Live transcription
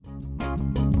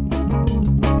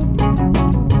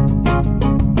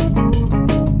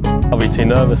I'll be too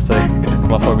nervous to.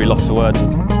 I'll probably be lost for words.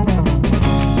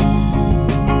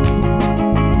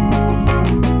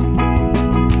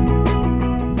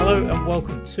 Hello and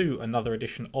welcome to another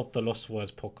edition of the Lost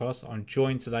Words podcast. I'm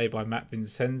joined today by Matt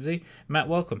Vincenzi. Matt,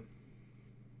 welcome.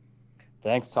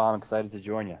 Thanks, Tom. Excited to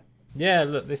join you. Yeah,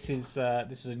 look, this is a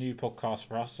new podcast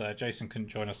for us. Jason couldn't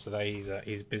join us today.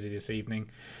 He's busy this evening.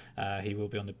 He will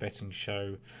be on the betting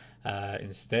show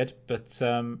instead. But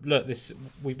look,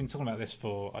 we've been talking about this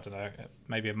for, I don't know,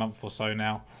 maybe a month or so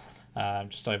now.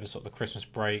 Just over sort of the Christmas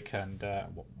break, and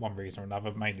one reason or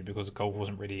another, mainly because golf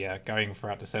wasn't really going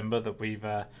throughout December, that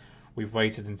we've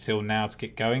waited until now to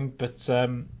get going. But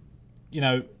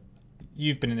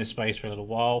you've been in this space for a little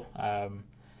while.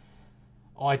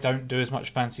 I don't do as much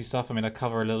fancy stuff. I mean, I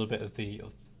cover a little bit of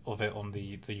it on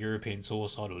the European Tour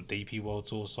side or DP World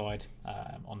Tour side,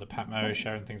 on the Pat Moe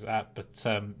show and things like that.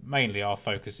 But mainly our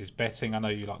focus is betting. I know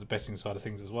you like the betting side of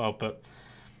things as well, but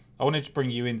I wanted to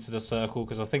bring you into the circle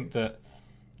because I think that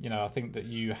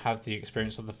you have the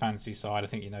experience of the fantasy side. I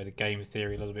think you know the game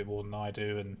theory a little bit more than I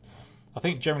do, and I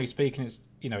think generally speaking,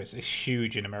 it's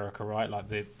huge in America, right? Like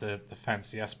the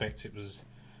fantasy aspect, it was,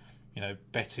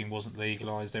 betting wasn't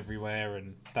legalized everywhere,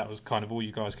 and that was kind of all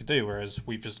you guys could do. Whereas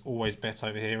we've just always bet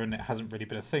over here, and it hasn't really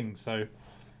been a thing. So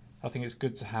I think it's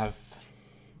good to have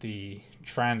the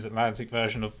transatlantic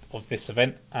version of this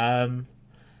event. And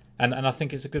I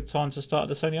think it's a good time to start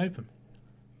the Sony Open.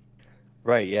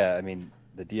 Right, yeah. I mean,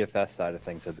 the DFS side of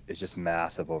things is just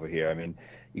massive over here. I mean,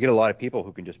 you get a lot of people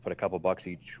who can just put a couple bucks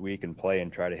each week and play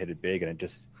and try to hit it big, and it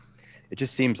just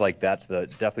seems like that's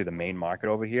definitely the main market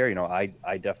over here.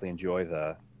 I definitely enjoy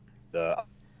the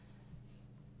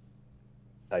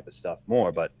type of stuff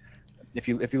more, but if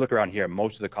you look around here,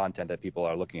 most of the content that people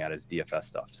are looking at is DFS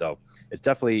stuff. So it's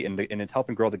definitely and it's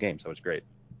helping grow the game, so it's great.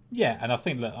 Yeah, and I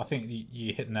think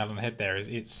you hit the nail on the head there.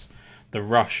 It's the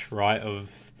rush, right? Of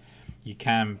you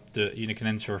can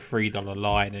enter a $3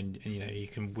 line, and you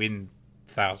can win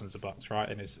thousands of bucks, right?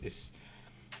 And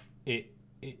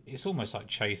it's almost like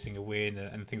chasing a win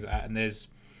and things like that. And there's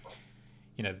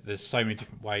so many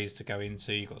different ways to go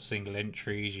into. You've got single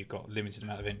entries, you've got limited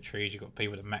amount of entries, you've got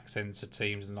people that max enter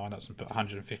teams and lineups and put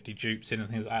 150 dupes in and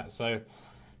things like that. So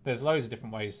there's loads of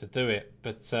different ways to do it.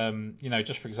 But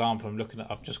just for example,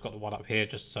 I've just got the one up here,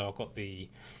 just so I've got the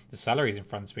salaries in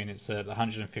front of me, and it's the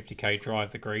 150k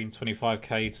drive the green,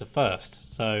 25k to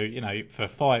first. So for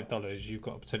 $5, you've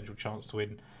got a potential chance to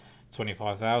win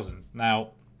 25,000.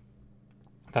 Now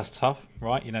that's tough,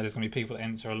 right? There's going to be people that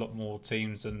enter a lot more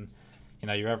teams than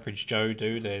your average Joe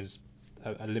do. There's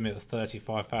a limit of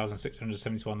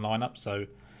 35,671 lineups, so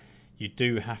you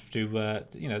do have to,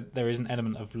 there is an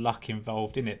element of luck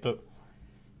involved in it. But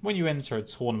when you enter a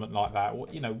tournament like that,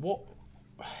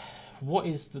 what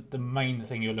is the main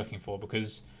thing you're looking for?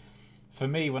 Because for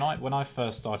me, when I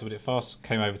first started, when it first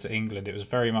came over to England, it was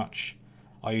very much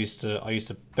I used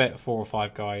to bet 4 or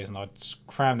 5 guys, and I'd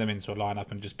cram them into a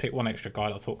lineup and just pick one extra guy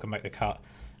that I thought could make the cut,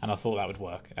 and I thought that would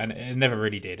work, and it never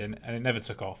really did, and it never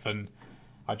took off. And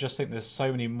I just think there's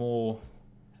so many more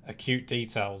acute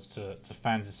details to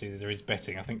fantasy as there is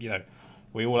betting. I think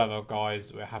we all have our guys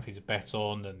that we're happy to bet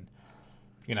on, and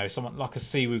someone like a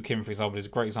Siwoo Kim, for example, is a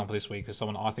great example this week of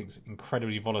someone I think is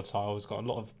incredibly volatile, has got a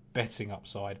lot of betting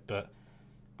upside, but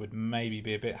would maybe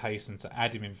be a bit hastened to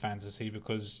add him in fantasy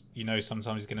because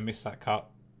sometimes he's going to miss that cut,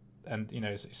 and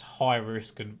it's high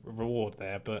risk and reward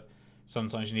there, but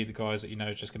sometimes you need the guys that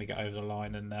are just going to get over the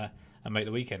line and make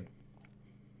the weekend.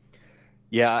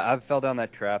 Yeah, I've fell down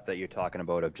that trap that you're talking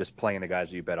about of just playing the guys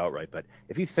that you bet outright. But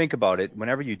if you think about it,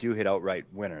 whenever you do hit outright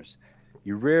winners,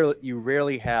 you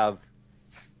rarely have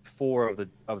four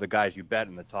of the guys you bet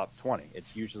in the top 20.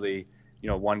 It's usually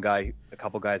one guy, a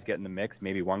couple guys get in the mix,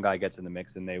 maybe one guy gets in the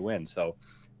mix and they win. So,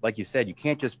 like you said, you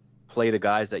can't just play the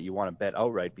guys that you want to bet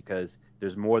outright because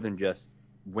there's more than just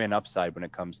win upside when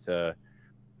it comes to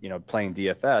playing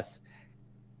DFS,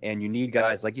 and you need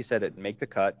guys like you said that make the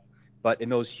cut. But in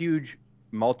those huge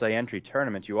multi-entry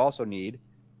tournaments, you also need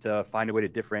to find a way to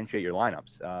differentiate your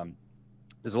lineups.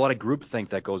 There's a lot of groupthink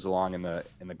that goes along in the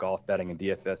golf betting and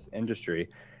DFS industry,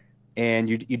 and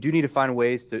you do need to find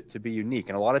ways to be unique.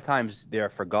 And a lot of times there are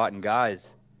forgotten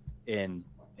guys in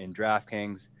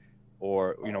DraftKings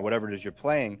or whatever it is you're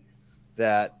playing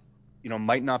that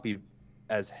might not be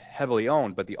as heavily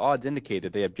owned, but the odds indicate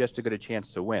that they have just as good a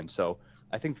chance to win. So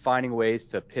I think finding ways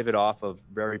to pivot off of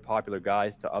very popular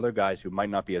guys to other guys who might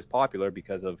not be as popular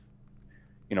because of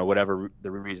whatever the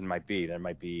reason might be. There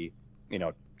might be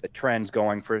the trends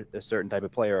going for a certain type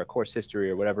of player, a course history,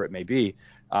 or whatever it may be.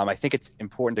 I think it's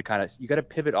important to you got to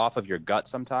pivot off of your gut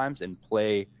sometimes and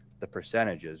play the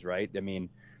percentages, right? I mean,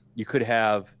 you could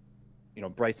have,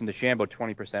 Bryson DeChambeau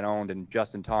 20% owned and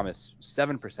Justin Thomas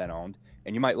 7% owned,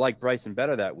 and you might like Bryson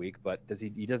better that week, but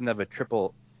he doesn't have a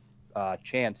triple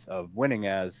chance of winning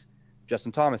as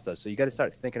Justin Thomas does. So you got to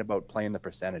start thinking about playing the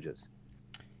percentages.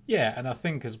 Yeah, and I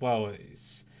think as well,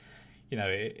 it's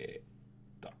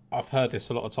I've heard this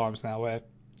a lot of times now where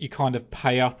you kind of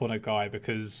pay up on a guy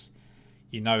because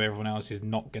everyone else is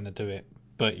not going to do it,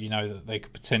 but that they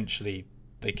could potentially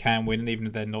they can win, even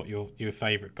if they're not your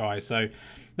favourite guy. So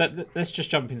let's just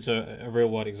jump into a real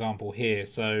world example here.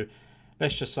 So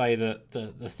let's just say that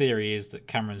the theory is that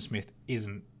Cameron Smith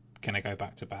isn't going to go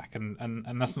back to back, and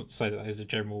that's not to say that there's a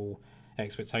general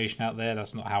expectation out there.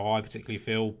 That's not how I particularly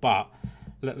feel, but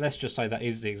let's just say that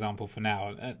is the example for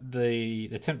now. The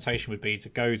temptation would be to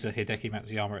go to Hideki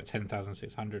Matsuyama at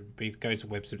 10,600, would be to go to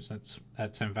Webb Simpson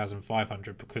at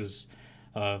 10,500 because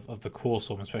of the course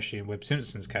form, especially in Webb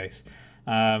Simpson's case.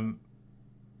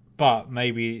 But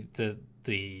maybe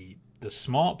the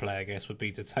smart play, I guess, would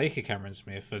be to take a Cameron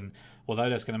Smith, and although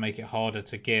that's going to make it harder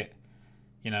to get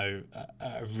a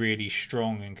really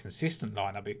strong and consistent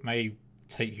lineup, it may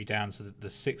take you down to the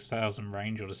 6,000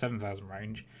 range or the 7,000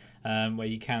 range, where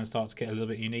you can start to get a little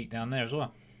bit unique down there as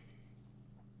well.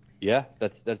 Yeah,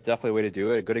 that's definitely a way to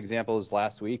do it. A good example is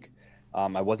last week.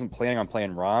 I wasn't planning on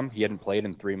playing Rahm. He hadn't played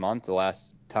in 3 months. The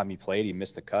last time he played, he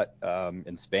missed the cut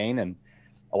in Spain, and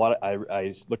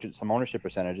I looked at some ownership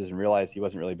percentages and realized he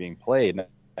wasn't really being played. And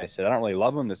I said, I don't really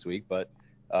love him this week, but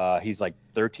he's like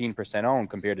 13% owned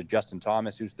compared to Justin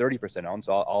Thomas, who's 30% owned.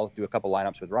 So I'll do a couple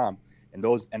lineups with Rahm, and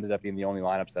those ended up being the only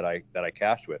lineups that I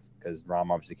cashed with, because Rahm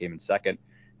obviously came in second,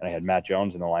 and I had Matt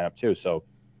Jones in the lineup too. So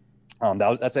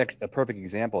that's a perfect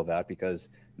example of that, because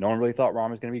no one really thought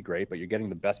Rahm was going to be great, but you're getting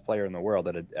the best player in the world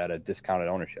at a discounted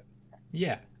ownership.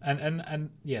 Yeah, and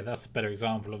yeah, that's a better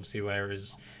example, obviously.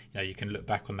 Whereas you can look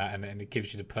back on that and it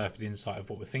gives you the perfect insight of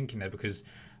what we're thinking there, because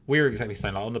we were exactly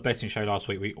saying, like on the betting show last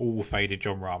week, we all faded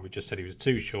Jon Rahm. We just said he was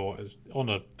too short. It was on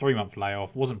a 3-month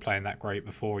layoff, wasn't playing that great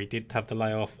before he did have the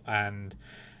layoff, and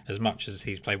as much as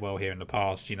he's played well here in the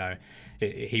past,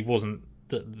 he wasn't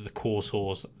the course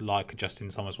horse like Justin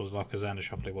Thomas was, like Xander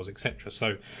Schauffele was, etc.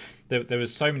 So there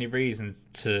was so many reasons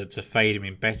to fade him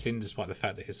in betting, despite the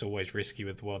fact that it's always risky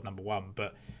with the world number one.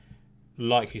 But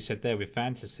like you said there with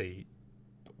fantasy,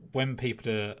 when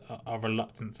people are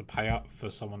reluctant to pay up for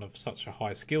someone of such a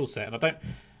high skill set, and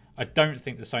I don't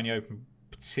think the Sony Open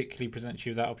particularly presents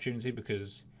you that opportunity,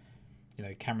 because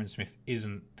Cameron Smith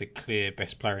isn't the clear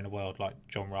best player in the world like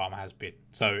Jon Rahm has been.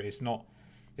 So it's not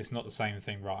the same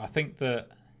thing, right? I think that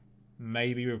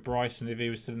maybe with Bryson, if he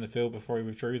was still in the field before he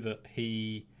withdrew, that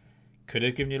he could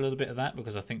have given you a little bit of that,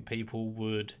 because I think people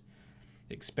would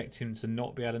expect him to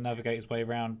not be able to navigate his way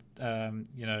around,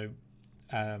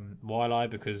 Waialae,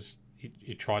 because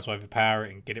he tried to overpower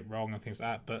it and get it wrong and things like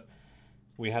that. But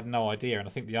we had no idea, and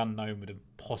I think the unknown would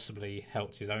have possibly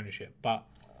helped his ownership. But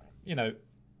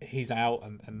he's out,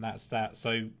 and that's that.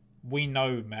 So we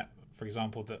know, Matt, for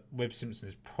example, that Webb Simpson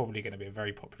is probably going to be a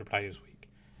very popular play this week.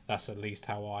 That's at least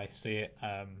how I see it.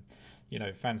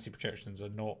 Fantasy projections are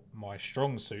not my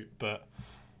strong suit, but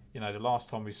the last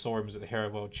time we saw him was at the Hero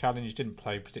World Challenge. Didn't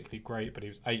play particularly great, but he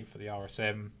was 8th for the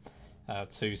RSM,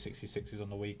 266s on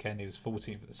the weekend. He was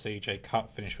 14th at the CJ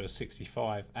Cup, finished with a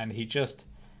 65, and he just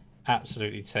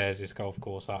absolutely tears this golf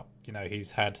course up. He's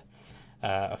had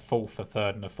a 4th, a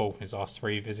 3rd, and a 4th in his last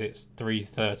 3 visits, 3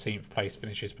 13th place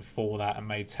finishes before that, and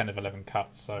made 10 of 11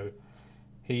 cuts. So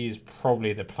he is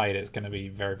probably the play that's going to be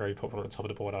very, very popular at the top of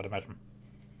the board, I'd imagine.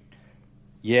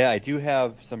 Yeah, I do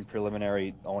have some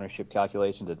preliminary ownership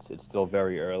calculations. It's still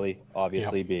very early,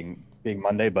 obviously, Yep. being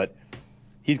Monday, but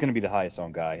he's going to be the highest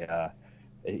owned guy.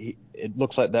 It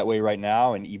looks like that way right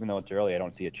now, and even though it's early, I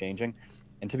don't see it changing.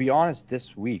 And to be honest,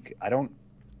 this week I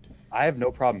have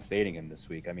no problem fading him this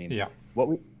week. I mean, Yeah.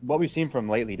 what we've seen from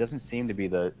lately doesn't seem to be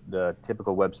the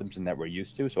typical Webb Simpson that we're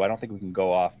used to. So I don't think we can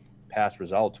go off past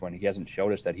results when he hasn't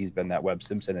showed us that he's been that Webb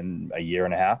Simpson in a year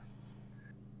and a half.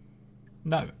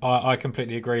 No, I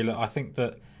completely agree. Look, I think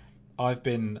that I've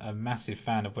been a massive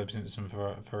fan of Webb Simpson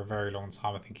for a very long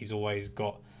time. I think he's always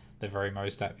got the very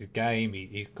most out of his game.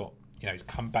 He's got, he's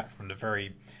come back from the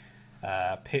very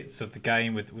pits of the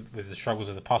game with the struggles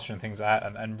of the putter and things like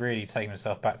that, and really taking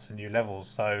himself back to new levels.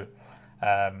 So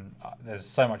there's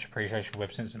so much appreciation for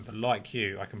Webb Simpson. But like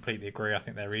you, I completely agree. I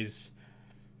think there is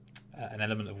an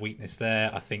element of weakness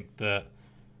there. I think that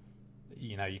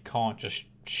you can't just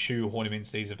shoehorn him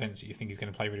into these events that you think he's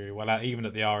going to play really, really well at. Even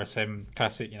at the RSM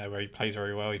Classic, where he plays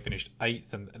very well, he finished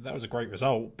 8th, and that was a great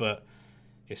result, but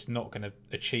it's not going to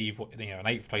achieve what, an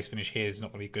 8th place finish here is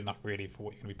not going to be good enough really for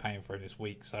what you're going to be paying for him this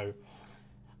week. So,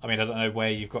 I mean, I don't know where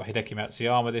you've got Hideki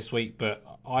Matsuyama this week, but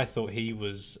I thought he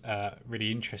was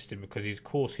really interesting because his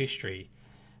course history,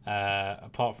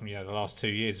 apart from the last 2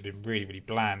 years, has been really, really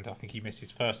bland. I think he missed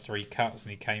his first 3 cuts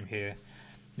and he came here.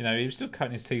 He was still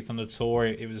cutting his teeth on the tour.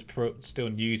 It was still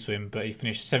new to him, but he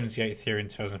finished 78th here in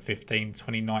 2015,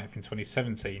 29th in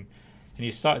 2017, and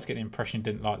you started to get the impression he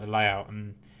didn't like the layout.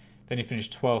 And then he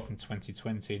finished 12th in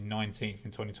 2020, 19th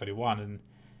in 2021, and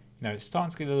it's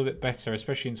starting to get a little bit better,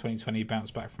 especially in 2020. He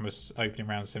bounced back from us opening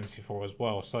round 74 as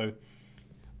well. So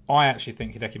I actually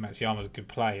think Hideki Matsuyama is a good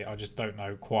play. I just don't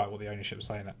know quite what the ownership's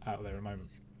saying out there at the moment.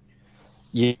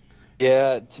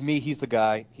 Yeah, to me, he's the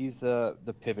guy. He's the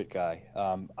pivot guy.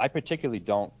 I particularly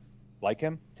don't like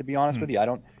him, to be honest with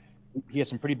you. He has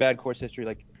some pretty bad course history,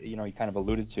 like he kind of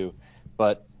alluded to,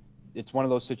 but it's one of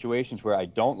those situations where I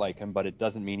don't like him, but it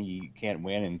doesn't mean he can't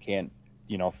win and can't,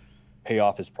 pay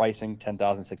off his pricing.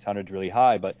 10,600 is really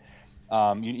high, but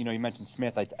you mentioned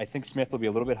Smith. I think Smith will be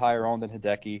a little bit higher owned than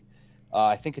Hideki.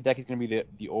 I think Hideki's going to be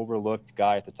the overlooked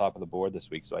guy at the top of the board this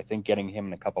week. So I think getting him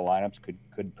in a couple lineups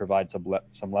could provide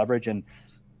some leverage. And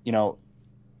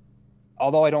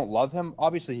although I don't love him,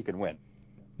 obviously he can win.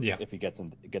 Yeah, if he gets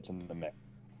in the mix.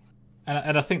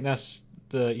 And I think that's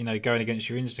the going against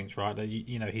your instincts, right? That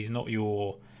he's not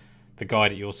the guy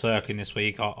that you're circling this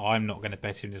week. I'm not going to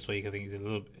bet him this week. I think he's a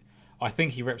little. I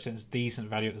think he represents decent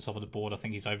value at the top of the board. I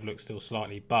think he's overlooked still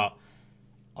slightly, but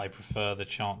I prefer the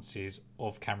chances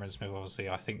of Cameron Smith. Obviously,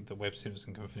 I think that Webb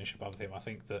Simpson can finish above him. I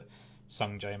think that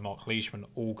Sung Jae and Mark Leishman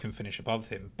all can finish above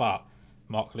him, but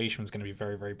Mark Leishman's going to be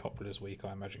very, very popular this week.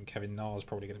 I imagine Kevin Na is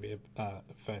probably going to be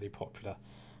fairly popular.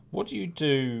 What do you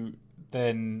do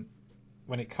then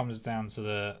when it comes down to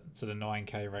the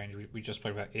 9K range? We just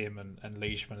spoke about him and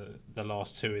Leishman, the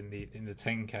last two in the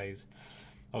 10Ks.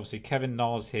 Obviously, Kevin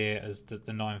Na's here as the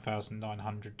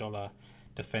 $9,900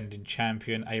 defending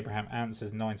champion. Abraham Ants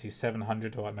is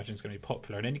 $9,700, who I imagine is going to be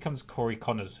popular. And then comes Corey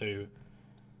Connors, who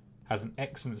has an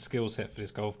excellent skill set for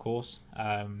this golf course.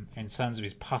 In terms of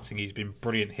his putting, he's been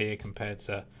brilliant here compared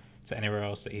to anywhere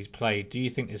else that he's played. Do you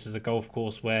think this is a golf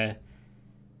course where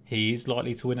he is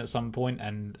likely to win at some point,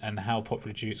 and how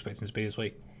popular do you expect him to be this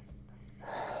week?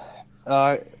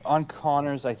 On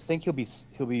Connors, I think he'll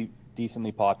be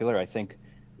decently popular. I think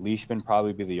Leishman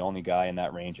probably be the only guy in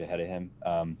that range ahead of him.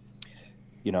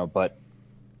 But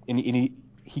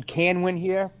he can win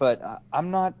here, but I'm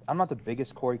not the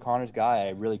biggest Corey Connors guy. I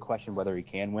really question whether he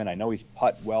can win. I know he's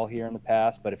putt well here in the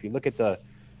past, but if you look at the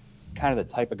kind of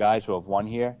the type of guys who have won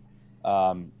here,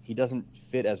 he doesn't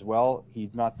fit as well.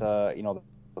 He's not the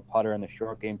putter and the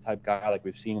short game type guy like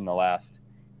we've seen in the last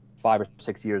 5 or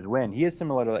 6 years win. He is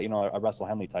similar to a Russell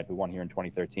Henley type who won here in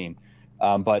 2013.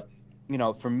 But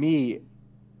for me,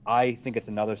 I think it's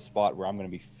another spot where I'm going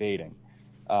to be fading.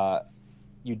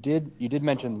 You did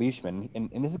mention Leishman,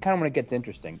 and this is kind of when it gets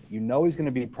interesting. He's going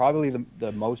to be probably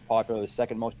the most popular, the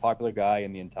second most popular guy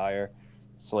in the entire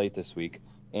slate this week.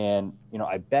 And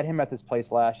I bet him at this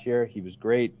place last year. He was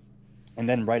great. And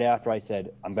then right after I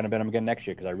said, I'm going to bet him again next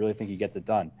year because I really think he gets it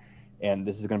done. And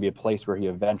this is going to be a place where he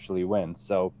eventually wins.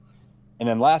 So, and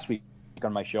then last week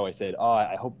on my show, I said,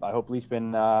 I hope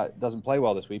Leishman doesn't play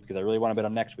well this week because I really want to bet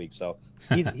him next week. So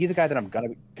he's a guy that I'm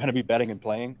going to be betting and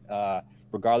playing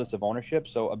regardless of ownership.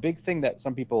 So a big thing that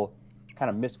some people kind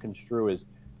of misconstrue is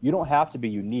you don't have to be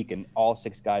unique in all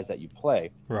 6 guys that you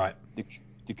play. Right. The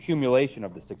accumulation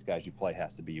of the 6 guys you play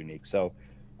has to be unique. So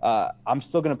I'm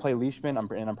still going to play Leishman,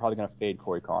 and I'm probably going to fade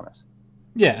Corey Connors.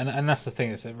 Yeah, and that's the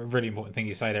thing. It's a really important thing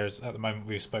you say there. Is at the moment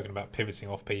we've spoken about pivoting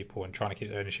off people and trying to keep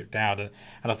the ownership down, and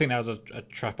I think that was a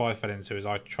trap I fell into. Is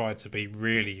I tried to be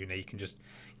really unique and just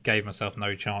gave myself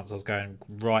no chance. I was going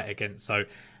right against. So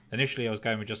initially I was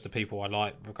going with just the people I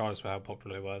like, regardless of how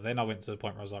popular they were. Then I went to the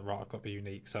point where I was like, right, I've got to be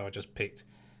unique. So I just picked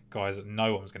guys that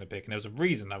no one was going to pick, and there was a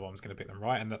reason no one was going to pick them,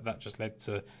 right? And that just led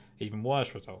to even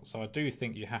worse results. So I do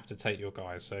think you have to take your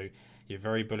guys. So you're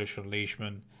very bullish on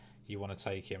Leishman. You want to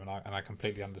take him, and I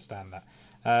completely understand that.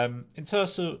 In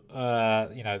terms of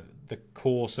the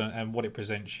course and what it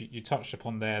presents, you touched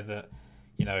upon there that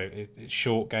it's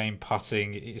short game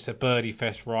putting. It's a birdie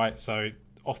fest, right? So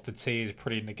off the tee is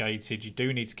pretty negated. You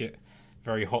do need to get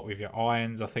very hot with your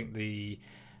irons. I think the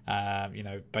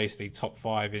basically top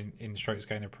 5 in strokes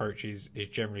gained approach is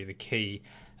generally the key.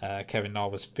 Kevin Na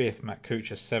was 5th, Matt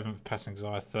Kuchar 7th, Pascal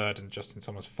Zaya 3rd, and Justin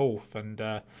Thomas 4th.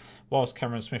 And whilst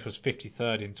Cameron Smith was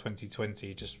 53rd in 2020,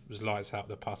 he just was lights out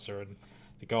the putter and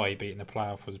the guy he beat in the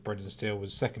playoff was Brendan Steele,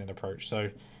 was second in approach. So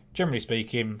generally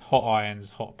speaking, hot irons,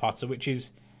 hot putter, which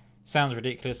sounds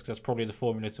ridiculous because that's probably the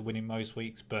formula to winning most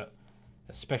weeks, but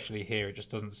especially here, it just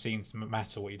doesn't seem to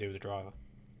matter what you do with the driver.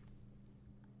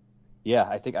 Yeah,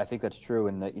 I think that's true,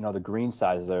 and the green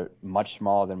sizes are much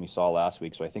smaller than we saw last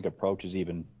week, so I think approach is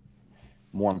even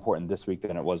more important this week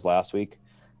than it was last week.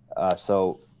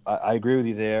 So I agree with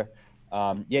you there.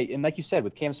 Yeah, and like you said,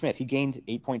 with Cam Smith, he gained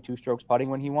 8.2 strokes putting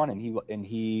when he won, and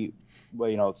he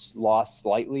lost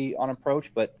slightly on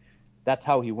approach, but that's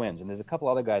how he wins. And there's a couple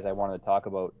other guys I wanted to talk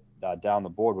about down the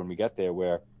board when we get there,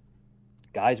 where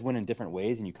guys win in different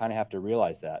ways, and you kind of have to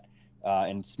realize that.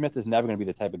 And Smith is never going to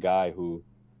be the type of guy who,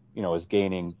 is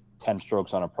gaining 10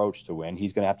 strokes on approach to win.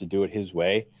 He's going to have to do it his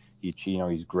way.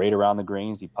 He's great around the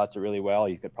greens. He putts it really well.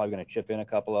 He's probably going to chip in a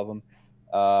couple of them.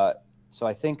 So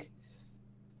I think,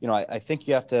 I think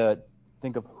you have to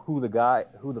think of who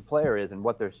the player is and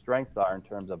what their strengths are in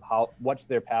terms of what's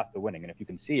their path to winning. And if you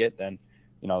can see it, then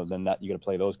that you got to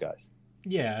play those guys.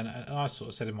 Yeah, and I sort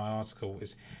of said in my article,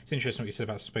 it's interesting what you said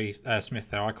about Smith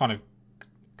there. I kind of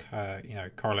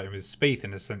correlate him with Spieth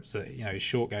in the sense that his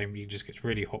short game, he just gets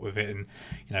really hot with it, and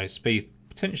Spieth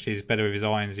potentially is better with his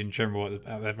irons in general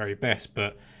at their very best,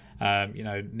 but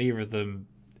neither of them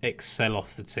excel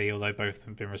off the tee, although both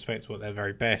have been respectable at their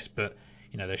very best, but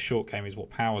their short game is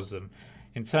what powers them.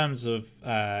 In terms of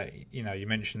you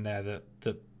mentioned there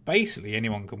that basically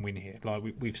anyone can win here. Like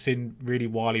we've seen really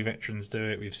wily veterans do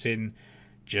it, we've seen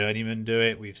journeyman do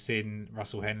it, we've seen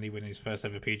Russell Henley win his first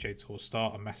ever PGA Tour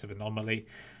start, a massive anomaly.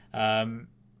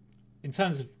 In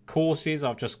terms of courses,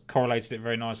 I've just correlated it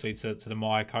very nicely to the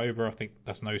Mayakoba. I think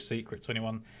that's no secret to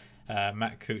anyone.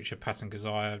 Matt Kuchar, Patton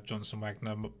Kizzire, Johnson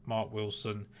Wagner, Mark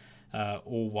Wilson,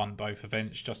 all won both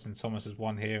events. Justin Thomas has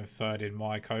won here and third in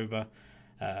Mayakoba.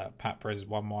 Pat Perez has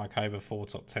won Mayakoba, 4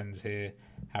 top 10s here.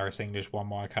 Harris English won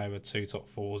Mayakoba, 2 top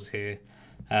 4s here.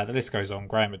 The list goes on.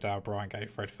 Graham McDowell, Brian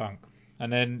Gate, Fred Funk.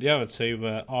 And then the other two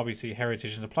were RBC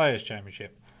Heritage and the Players'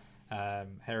 Championship.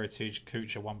 Heritage,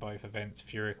 Kuchar won both events.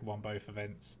 Furyk won both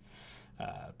events.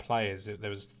 Players, there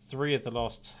was 3 of the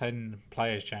last 10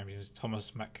 Players' Champions.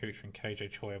 Thomas, Matt Kuchar and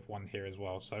KJ Choi have won here as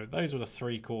well. So those were the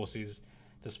 3 courses,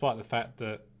 despite the fact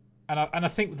that... And I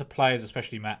think with the Players,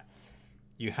 especially Matt,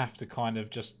 you have to kind of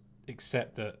just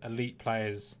accept that elite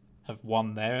players have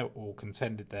won there or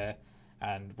contended there,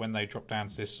 and when they drop down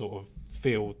to this sort of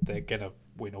field, they're going to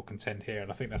win or contend here,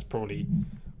 and I think that's probably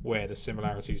where the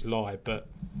similarities lie. But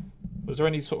was there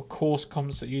any sort of course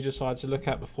comps that you decided to look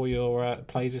at before your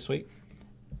plays this week?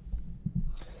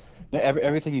 No,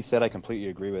 everything you said I completely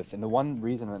agree with, and the one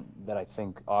reason that I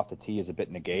think off the tee is a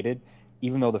bit negated,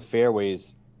 even though the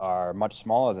fairways are much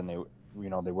smaller than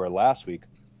they were last week,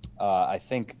 I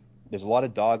think there's a lot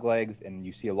of dog legs and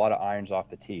you see a lot of irons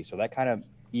off the tee. So that kind of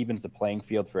evens the playing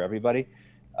field for everybody.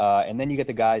 And then you get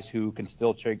the guys who can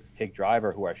still take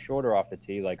driver who are shorter off the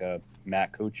tee, like a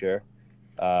Matt Kuchar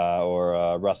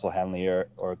or Russell Henley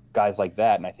or guys like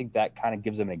that. And I think that kind of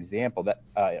gives them an example that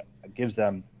gives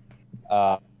them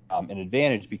an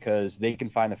advantage because they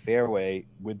can find the fairway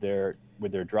with their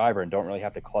driver and don't really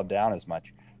have to club down as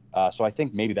much. So I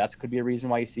think maybe that could be a reason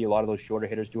why you see a lot of those shorter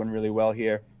hitters doing really well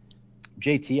here.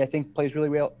 JT, I think, plays really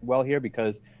well here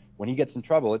because when he gets in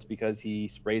trouble, it's because he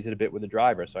sprays it a bit with the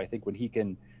driver. So I think when he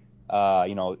can,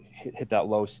 hit that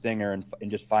low stinger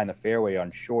and just find the fairway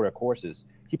on shorter courses,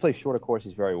 he plays shorter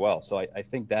courses very well. So I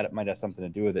think that it might have something to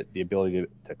do with it, the ability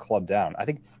to club down. I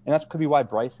think, and that could be why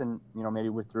Bryson, maybe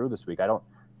withdrew this week. I don't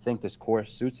think this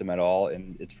course suits him at all,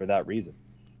 and it's for that reason.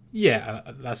 Yeah,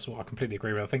 that's what I completely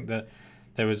agree with. I think that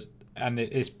there was, and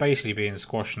it's basically being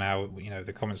squashed now.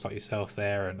 The comments like yourself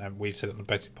there, and we've said it on the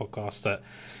betting podcast that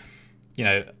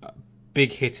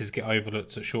big hitters get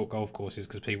overlooked at short golf courses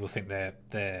because people think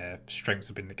their strengths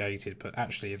have been negated. But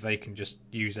actually, if they can just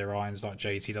use their irons like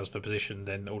JT does for position,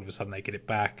 then all of a sudden they get it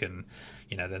back, and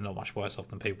they're not much worse off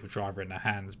than people with driver in their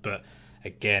hands. But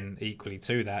again, equally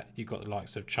to that, you've got the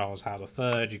likes of Charles Howell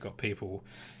III. You've got people,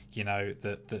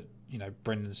 that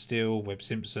Brendan Steele, Webb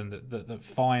Simpson, that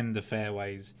find the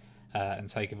fairways and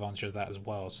take advantage of that as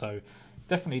well. So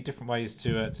definitely different ways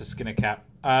to skin a cat.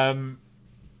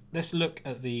 Let's look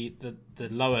at the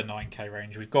lower 9K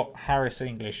range. We've got Harris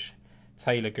English,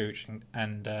 Taylor Gooch,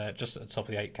 and just at the top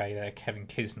of the 8K there, Kevin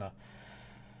Kisner.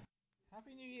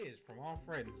 Happy New Year's from our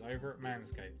friends over at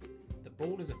Manscaped. The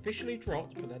ball is officially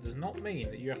dropped, but that does not mean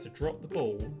that you have to drop the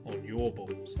ball on your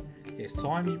balls. It's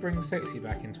time you bring sexy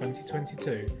back in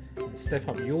 2022 and step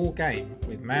up your game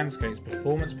with Manscaped's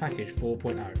Performance Package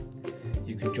 4.0.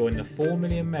 You can join the 4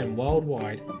 million men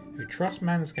worldwide who trust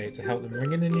Manscaped to help them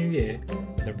ring in the new year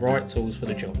with the right tools for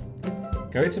the job.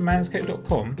 Go to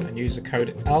manscaped.com and use the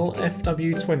code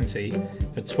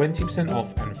LFW20 for 20%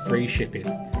 off and free shipping.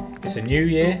 It's a new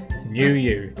year, new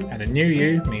you, and a new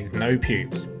you means no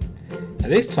pubes. At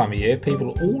this time of year, people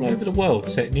all over the world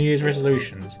set New Year's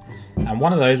resolutions, and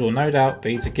one of those will no doubt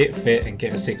be to get fit and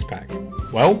get a six-pack.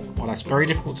 Well, while that's a very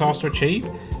difficult task to achieve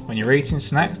when you're eating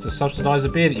snacks to subsidise the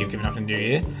beer that you've given up in the new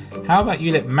year, how about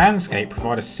you let Manscaped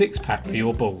provide a six-pack for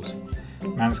your balls?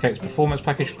 Manscaped's Performance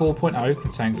Package 4.0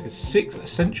 contains 6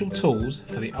 essential tools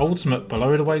for the ultimate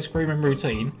below-the-waist grooming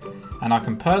routine, and I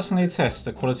can personally attest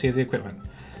to the quality of the equipment.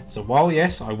 So while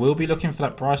yes, I will be looking for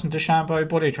that Bryson DeChambeau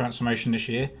body transformation this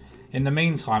year, in the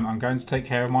meantime I'm going to take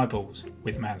care of my balls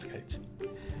with Manscaped.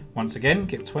 Once again,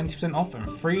 get 20% off and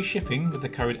free shipping with the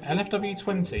code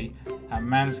LFW20 at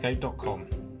manscaped.com.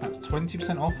 That's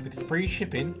 20% off with free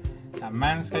shipping at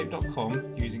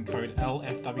manscaped.com using code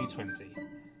LFW20.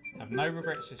 Have no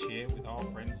regrets this year with our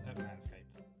friends at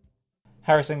Manscaped.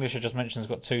 Harris English, I just mentioned, has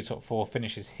got 2 top 4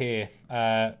 finishes here.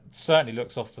 Certainly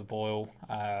looks off the boil.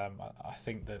 I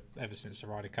think that ever since the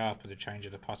Ryder Cup and the change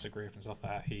of the putter grip and stuff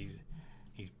like that, he's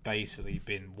basically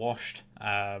been washed.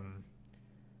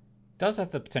 Does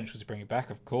have the potential to bring it back,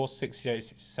 of course. 68,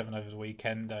 67 over the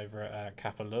weekend over at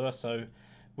Kapalua. So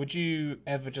would you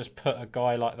ever just put a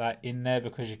guy like that in there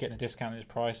because you're getting a discount in his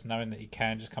price, knowing that he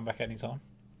can just come back at any time?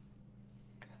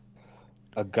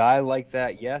 A guy like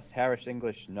that, yes. Harris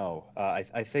English, no.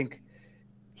 I think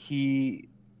he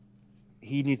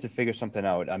needs to figure something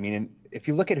out. I mean, if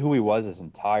you look at who he was his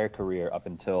entire career up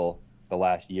until the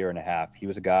last year and a half, he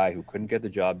was a guy who couldn't get the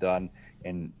job done,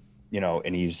 and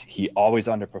he always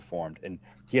underperformed. And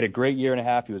he had a great year and a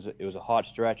half. It was a hot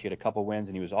stretch. He had a couple wins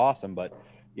and he was awesome. But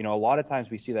a lot of times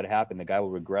we see that happen. The guy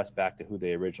will regress back to who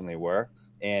they originally were.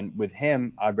 And with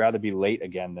him, I'd rather be late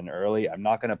again than early. I'm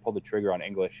not going to pull the trigger on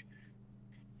English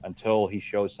until he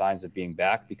shows signs of being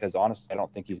back, because honestly, I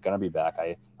don't think he's going to be back.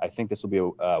 I think this will be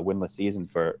a winless season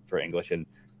for English, and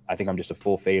I think I'm just a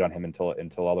full fade on him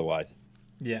until otherwise.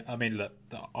 Yeah, I mean, look,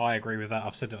 I agree with that.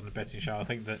 I've said it on the betting show. I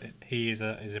think that he is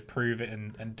a prove it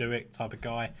and do it type of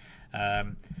guy.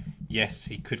 Yes,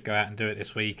 he could go out and do it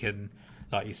this week, and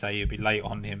like you say, you'd be late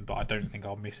on him, but I don't think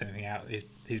I'll miss anything out.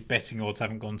 His betting odds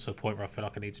haven't gone to a point where I feel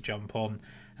like I need to jump on.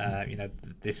 The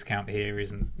discount here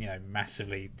isn't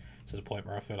massively to the point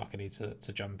where I feel like I need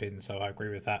to jump in. So I agree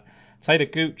with that. Taylor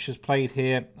Gooch has played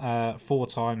here 4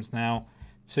 times now,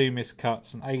 2 missed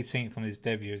cuts, and 18th on his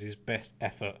debut is his best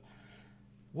effort.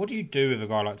 What do you do with a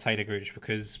guy like Taylor Gooch?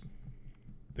 Because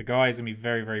the guy is going to be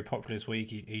very, very popular this week.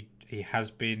 He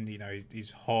has been,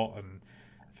 he's hot, and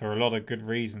for a lot of good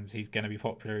reasons, he's going to be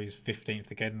popular. He's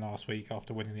 15th again last week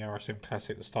after winning the RSM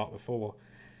Classic the start before.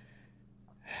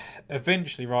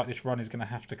 Eventually, right, this run is going to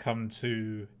have to come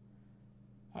to,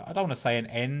 I don't want to say an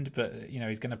end, but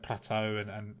he's going to plateau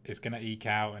and it's going to eke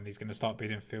out, and he's going to start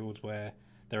being in fields where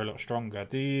they're a lot stronger.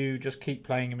 Do you just keep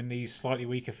playing him in these slightly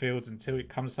weaker fields until it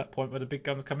comes to that point where the big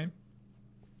guns come in?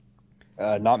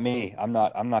 Not me. I'm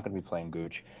not going to be playing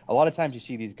Gooch. A lot of times you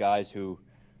see these guys who,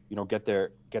 get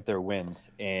their wins,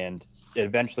 and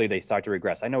eventually they start to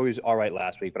regress. I know he was all right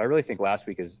last week, but I really think last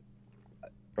week is,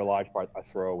 for a large part, a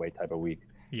throwaway type of week.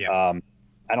 Yeah.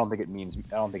 I don't think it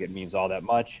means all that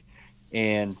much.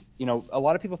 And a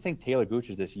lot of people think Taylor Gooch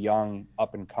is this young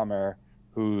up and comer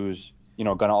who's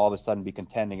going to all of a sudden be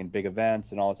contending in big events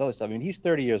and all this other stuff. I mean, he's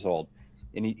 30 years old,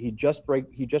 and he just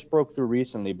broke through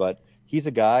recently, but he's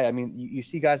a guy. I mean, you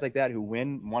see guys like that who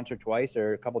win once or twice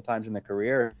or a couple times in their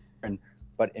career,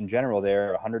 but in general,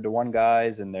 they're 100-to-1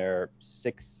 guys, and they're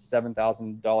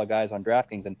 $6,000-$7,000 guys on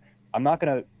DraftKings. And I'm not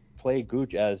going to play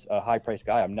Gooch as a high-priced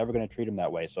guy. I'm never going to treat him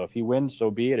that way. So if he wins,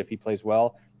 so be it. If he plays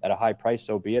well at a high price,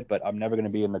 so be it. But I'm never going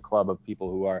to be in the club of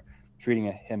people who are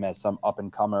treating him as some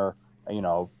up-and-comer,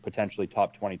 potentially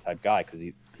top 20 type guy, because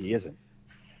he isn't.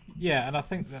 Yeah, and I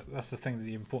think that's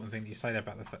the important thing that you say there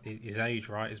about his age,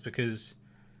 right? Is because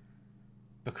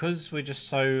we're just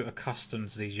so accustomed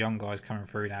to these young guys coming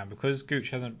through now. Because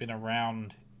Gooch hasn't been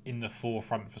around in the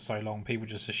forefront for so long, people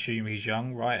just assume he's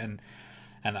young, right?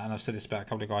 And I've said this about a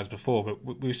couple of guys before,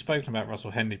 but we've spoken about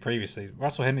Russell Henley previously.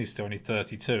 Russell Henley's still only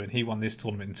 32, and he won this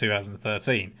tournament in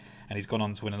 2013, and he's gone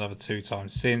on to win another 2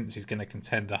 times since. He's going to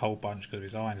contend a whole bunch because of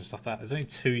his irons and stuff like that. There's only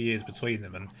 2 years between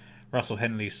them, and Russell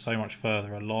Henley's so much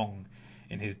further along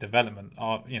in his development.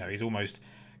 He's almost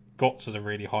got to the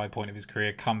really high point of his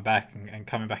career, come back and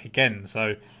coming back again.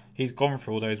 So he's gone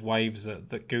through all those waves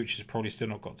that Gooch has probably still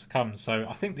not got to come. So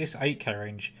I think this 8K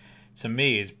range, to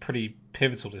me, is pretty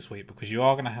pivotal this week, because you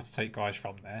are going to have to take guys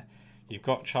from there. You've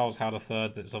got Charles Howell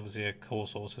III, that's obviously a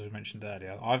course horse, as we mentioned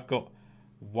earlier. I've got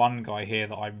one guy here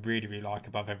that I really, really like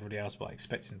above everybody else, but I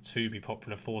expect him to be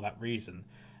popular for that reason,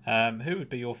 Who would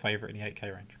be your favourite in the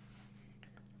 8K range?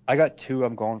 I got two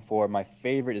I'm going for. My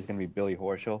favorite is going to be Billy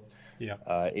Horschel, Yeah.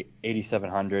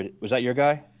 8,700. Was that your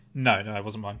guy? No, it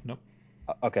wasn't mine. Nope.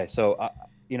 Okay, so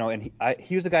and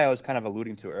he was the guy I was kind of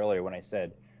alluding to earlier when I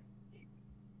said,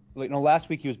 like, last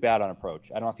week he was bad on approach.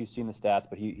 I don't know if you've seen the stats,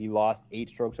 but he lost 8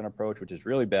 strokes on approach, which is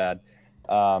really bad.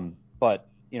 But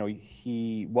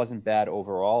he wasn't bad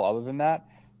overall, other than that.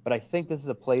 But I think this is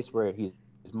a place where he's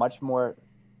much more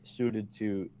suited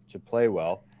to play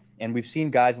well. And we've seen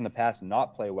guys in the past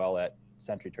not play well at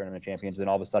Century Tournament Champions, then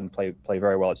all of a sudden play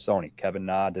very well at Sony. Kevin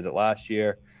Na did it last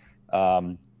year.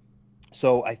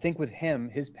 So I think with him,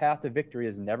 his path to victory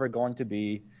is never going to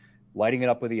be lighting it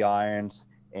up with the irons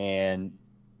and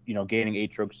gaining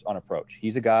 8 strokes on approach.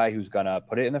 He's a guy who's going to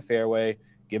put it in the fairway,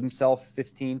 give himself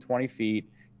 15, 20 feet,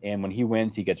 and when he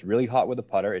wins, he gets really hot with the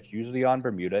putter. It's usually on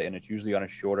Bermuda, and it's usually on a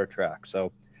shorter track.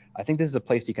 So I think this is a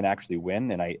place he can actually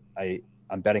win, and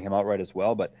I'm betting him outright as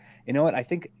well. But you know what? I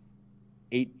think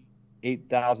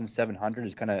 8,700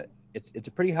 is kind of it's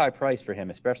a pretty high price for him,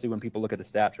 especially when people look at the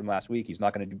stats from last week. He's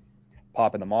not going to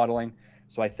pop in the modeling.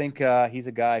 So I think he's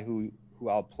a guy who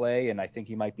I'll play, and I think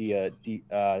he might be a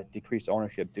decreased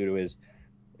ownership due to his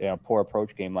poor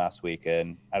approach game last week,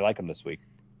 and I like him this week.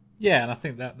 Yeah, and I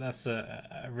think that's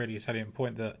a really salient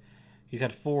point that he's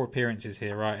had 4 appearances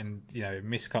here, right? And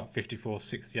miscut 54th,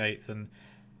 68th, and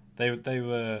they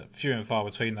were few and far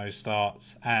between those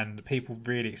starts. And people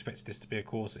really expected this to be a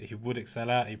course that he would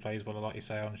excel at. He plays well, like you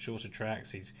say, on shorter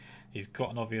tracks. He's got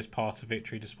an obvious path to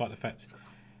victory, despite the fact,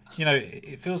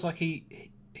 it feels like he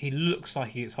looks like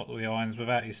he gets hot with the irons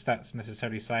without his stats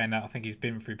necessarily saying that. I think he's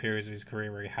been through periods of his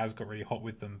career where he has got really hot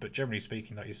with them, but generally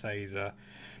speaking, like you say, he's a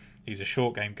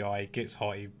short game guy. He gets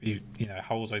hot. He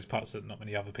holds those putts that not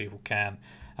many other people can.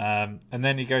 And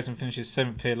then he goes and finishes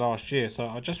 7th here last year. So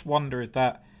I just wonder if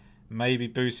that maybe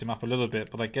boosts him up a little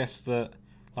bit. But I guess that,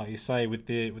 like you say, with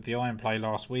the iron play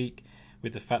last week,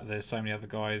 with the fact that there's so many other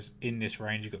guys in this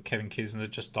range, you've got Kevin Kisner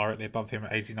just directly above him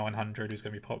at 8,900, who's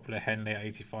going to be popular. Henley at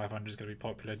 8,500 is going to be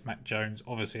popular. Matt Jones,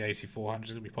 obviously 8,400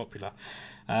 is going to be popular.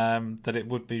 That it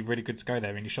would be really good to go there.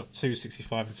 I mean, he shot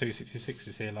 265 and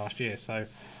 266s here last year, so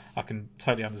I can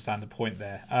totally understand the point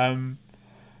there.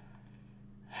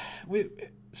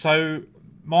 So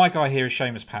my guy here is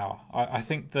Seamus Power. I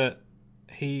think that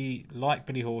he, like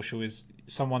Billy Horschel, is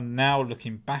someone now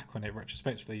looking back on it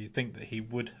retrospectively. You think that he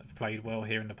would have played well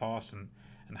here in the past and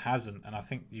hasn't. And I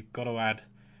think you've got to add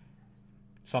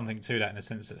something to that in the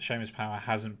sense that Seamus Power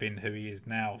hasn't been who he is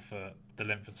now for the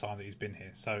length of time that he's been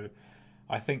here. So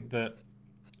I think that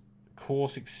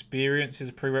course experience is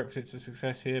a prerequisite to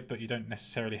success here, but you don't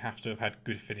necessarily have to have had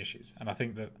good finishes. And I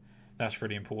think that that's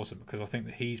really important because I think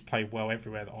that he's played well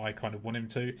everywhere that I kind of want him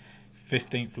to.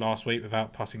 15th last week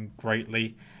without putting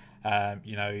greatly.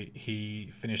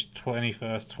 He finished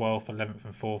 21st, 12th, 11th,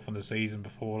 and 4th on the season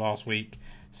before last week.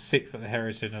 6th at the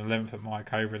Heritage and 11th at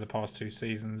Mayakoba the past 2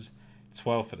 seasons.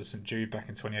 12th at the St Jude back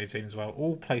in 2018 as well.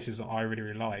 All places that I really,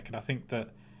 really like. And I think that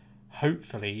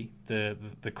hopefully the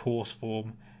course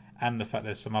form and the fact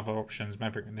there's some other options,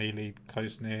 Maverick McNeely,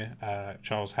 close near,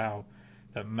 Charles Howell,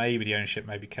 that maybe the ownership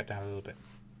may be kept down a little bit.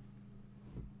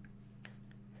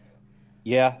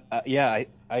 Yeah, I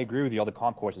agree with you. All the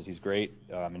comp courses, he's great,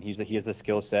 and he has a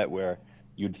skill set where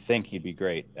you'd think he'd be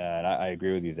great, and I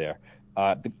agree with you there.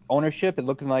 The ownership, it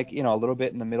looking like a little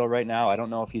bit in the middle right now. I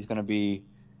don't know if he's going to be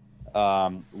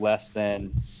less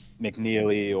than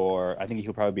McNeely, or I think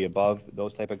he'll probably be above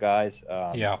those type of guys.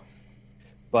 Yeah.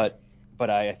 But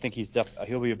I think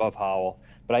he'll be above Howell.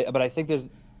 But I think there's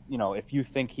if you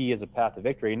think he has a path to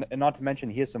victory, and not to mention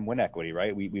he has some win equity,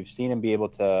 right? We've seen him be able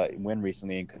to win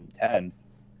recently and contend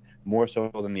more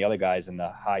so than the other guys in the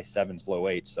high 7s, low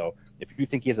 8s. So if you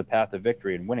think he has a path to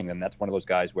victory and winning, then that's one of those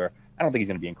guys where I don't think he's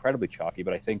going to be incredibly chalky,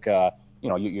 but I think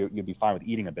you'll be fine with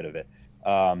eating a bit of it.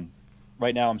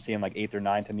 Right now I'm seeing like 8th or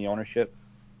 9th in the ownership.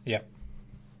 Yeah,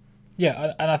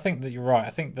 and I think that you're right. I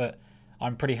think that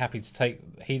I'm pretty happy to take.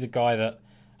 He's a guy that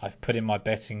I've put in my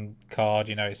betting card.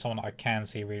 It's someone that I can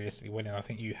see realistically winning. I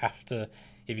think you have to,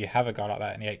 if you have a guy like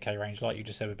that in the 8K range, like you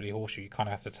just said with Billy Horschel, you kind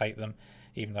of have to take them,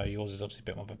 even though yours is obviously a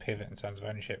bit more of a pivot in terms of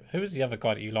ownership. Who was the other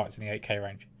guy that you liked in the 8K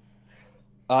range?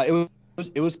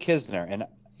 It was Kisner, and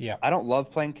Yeah. I don't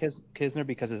love playing Kisner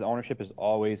because his ownership is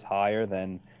always higher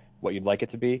than what you'd like it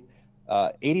to be.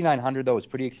 8,900 though is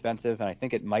pretty expensive, and I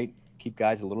think it might keep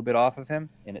guys a little bit off of him.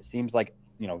 And it seems like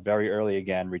very early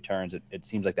again returns. It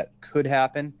seems like that could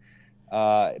happen.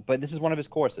 But this is one of his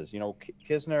courses.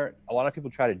 Kisner. A lot of people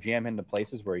try to jam him into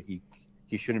places where he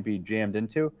shouldn't be jammed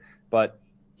into, but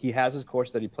he has his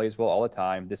course that he plays well all the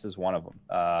time. This is one of them.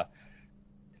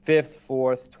 5th,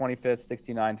 4th, 25th,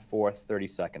 69th, 4th,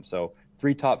 32nd. So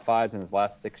 3 top 5s in his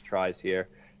last 6 tries here.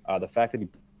 The fact that he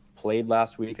played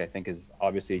last week, I think, is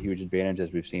obviously a huge advantage,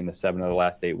 as we've seen the 7 of the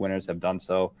last 8 winners have done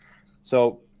so.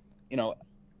 So,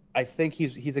 I think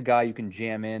he's a guy you can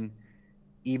jam in,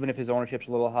 even if his ownership's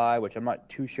a little high, which I'm not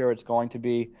too sure it's going to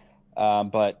be.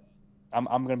 But I'm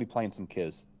going to be playing some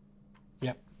Kiz.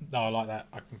 Yep. No, I like that.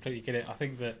 I completely get it. I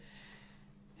think that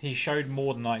he showed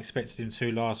more than I expected him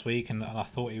to last week, and I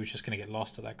thought he was just going to get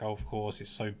lost at that golf course. It's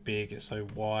so big, it's so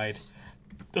wide,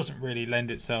 doesn't really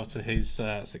lend itself to his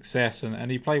success,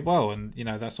 and he played well, and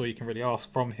that's all you can really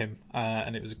ask from him.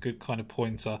 And it was a good kind of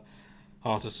pointer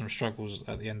after some struggles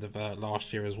at the end of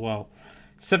last year as well.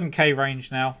 7K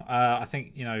range now. I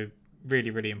think really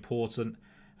really important.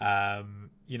 I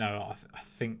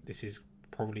think this is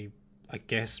probably, I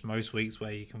guess, most weeks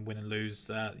where you can win and lose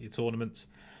your tournaments.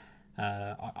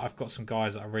 I've got some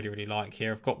guys that I really really like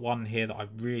here. I've got one here that I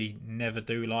really never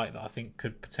do like that I think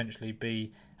could potentially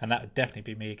be, and that would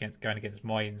definitely be me going against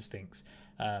my instincts.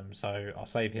 So I'll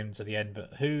save him to the end.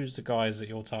 But who's the guys that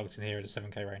you're targeting here at the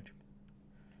 7K range?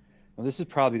 Well, this is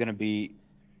probably going to be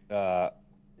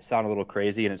sound a little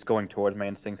crazy, and it's going towards my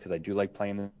instincts because I do like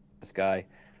playing this guy.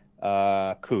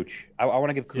 Cooch. I want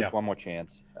to give Cooch one more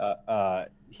chance.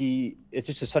 It's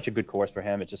just such a good course for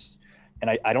him.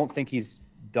 And I don't think he's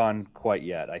done quite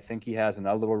yet. I think he has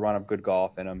another little run of good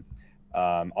golf in him.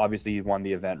 Obviously, he won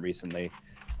the event recently.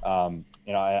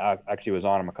 I actually was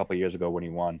on him a couple of years ago when he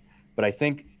won. But I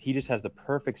think he just has the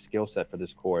perfect skill set for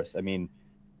this course. I mean,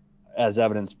 as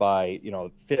evidenced by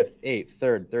 5th, 8th,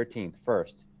 3rd, 13th,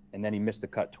 1st, and then he missed the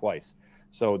cut twice.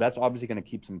 So that's obviously going to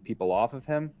keep some people off of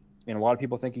him. And a lot of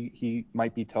people think he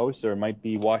might be toast or might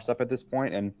be washed up at this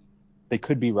point, and they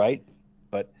could be right.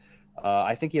 But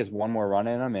I think he has one more run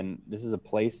in him, and this is a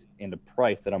place and a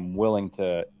price that I'm willing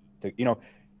to.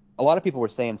 A lot of people were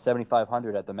saying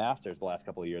 7,500 at the Masters the last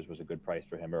couple of years was a good price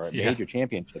for him, or at major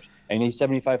championships. And he's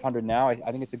 7,500 now. I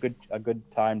think it's a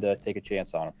good time to take a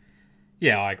chance on him.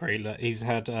 Yeah, I agree. Look, he's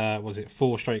had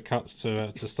 4 straight cuts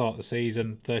to start the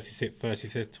season: 36th,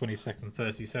 35th, 22nd,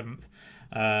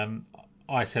 37th.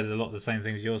 I said a lot of the same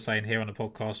things you're saying here on the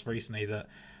podcast recently, that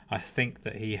I think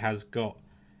that he has got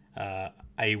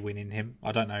a win in him.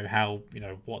 I don't know how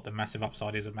what the massive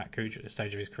upside is of Matt Cooch at this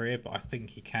stage of his career, but I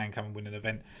think he can come and win an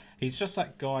event. He's just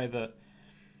that guy that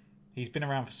he's been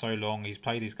around for so long, he's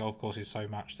played these golf courses so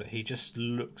much that he just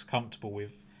looks comfortable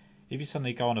with. If you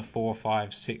suddenly go on a 4,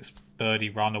 5, 6 birdie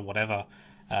run or whatever,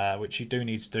 which you do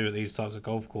need to do at these types of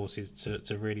golf courses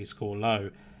to really score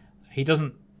low,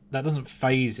 that doesn't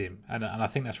phase him, and I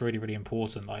think that's really really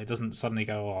important. Like, it doesn't suddenly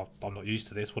go, oh, I'm not used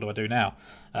to this, what do I do now?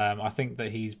 I think that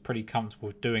he's pretty comfortable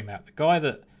with doing that. The guy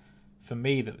that, for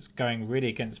me, that was going really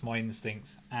against my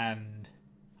instincts, and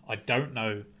I don't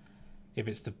know if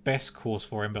it's the best course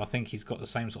for him, but I think he's got the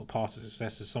same sort of path to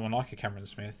success as someone like a Cameron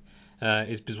Smith,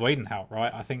 is Bezuidenhout,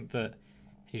 right? I think that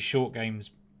his short game's,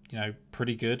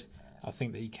 pretty good. I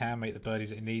think that he can make the birdies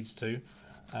that he needs to.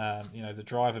 The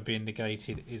driver being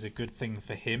negated is a good thing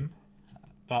for him,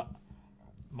 but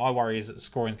my worry is that the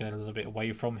scoring's getting a little bit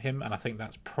away from him, and I think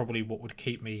that's probably what would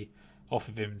keep me off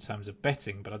of him in terms of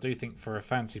betting. But I do think, for a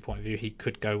fantasy point of view, he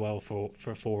could go well for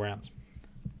 4 rounds.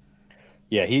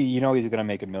 Yeah, he's going to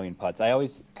make a million putts. I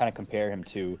always kind of compare him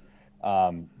to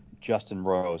Justin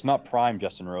Rose, not prime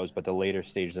Justin Rose, but the later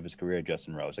stages of his career,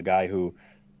 Justin Rose, a guy who,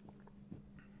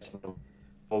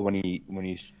 when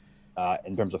he's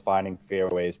in terms of finding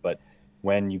fairways, but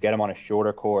when you get him on a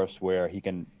shorter course where he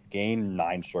can gain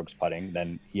 9 strokes putting,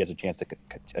 then he has a chance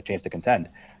to contend.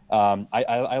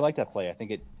 I like that play. I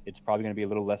think it's probably going to be a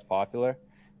little less popular,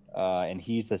 and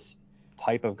he's this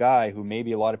type of guy who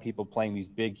maybe a lot of people playing these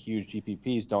big, huge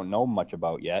GPPs don't know much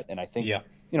about yet. And I think,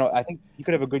 I think he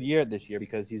could have a good year this year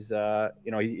because he's,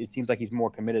 it seems like he's more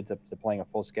committed to playing a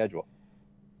full schedule.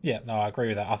 Yeah, no, I agree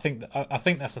with that. I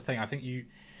think that's the thing. I think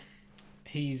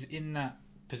he's in that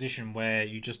position where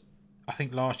I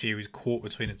think last year he was caught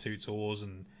between the two tours,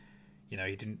 and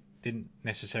he didn't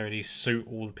necessarily suit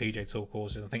all the PGA Tour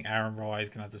courses. I think Aaron Rai is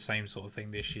going to have the same sort of thing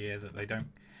this year, that they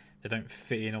don't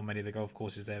fit in on many of the golf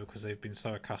courses there because they've been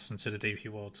so accustomed to the DP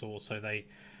World Tour, so they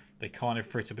kind of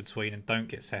fritter between and don't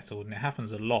get settled, and it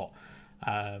happens a lot.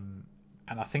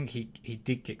 And I think he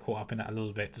did get caught up in that a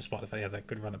little bit, despite the fact he had that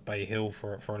good run at Bay Hill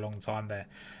for a long time there.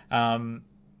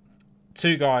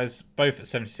 2 guys, both at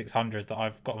 7,600, that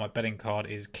I've got on my betting card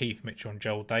is Keith Mitchell and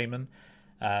Joel Damon.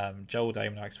 Joel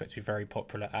Damon I expect to be very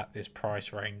popular at this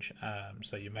price range,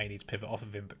 so you may need to pivot off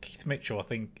of him. But Keith Mitchell, I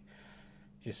think,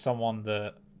 is someone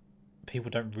that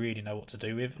people don't really know what to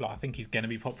do with. Like, I think he's going to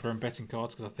be popular in betting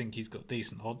cards because I think he's got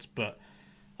decent odds, but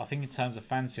I think in terms of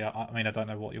fancy, I mean, I don't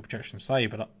know what your projections say,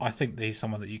 but I think that he's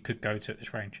someone that you could go to at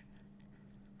this range.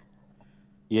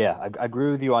 Yeah, I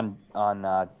agree with you on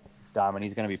Diamond.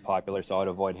 He's going to be popular, so I'd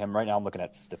avoid him. Right now, I'm looking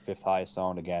at the fifth highest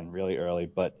owned again, really early.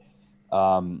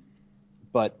 Um,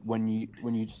 but when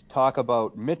you talk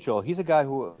about Mitchell, he's a guy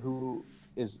who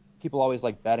is people always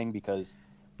like betting because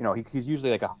he's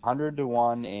usually like 100 to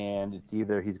 1, and it's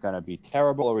either he's going to be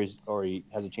terrible or he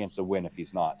has a chance to win if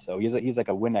he's not. So he's like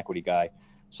a win equity guy.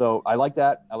 So I like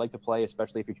that. I like to play,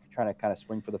 especially if you're trying to kind of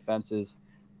swing for the fences.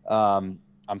 Um,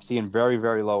 I'm seeing very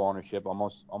very low ownership,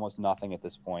 almost nothing at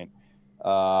this point.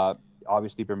 Uh,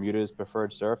 Obviously Bermuda's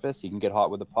preferred surface. He can get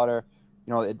hot with a putter.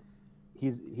 You know,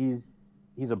 he's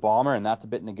a bomber, and that's a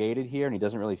bit negated here, and he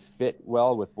doesn't really fit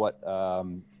well with what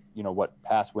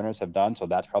past winners have done. So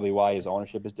that's probably why his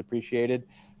ownership is depreciated.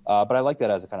 But I like that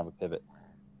as a kind of a pivot.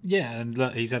 Yeah, and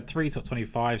look, he's had three top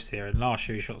 25s here, and last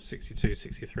year he shot 62,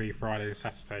 63 Friday and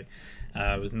Saturday.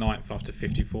 Was ninth after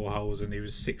 54 holes, and he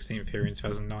was 16th here in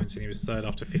 2019. He was third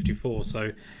after 54,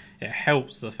 so it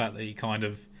helps the fact that he kind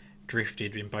of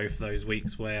drifted in both of those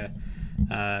weeks where,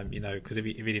 because if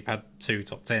he'd have had two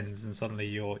top 10s, then suddenly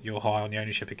you're high on the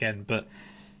ownership again. But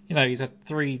he's had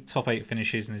three top 8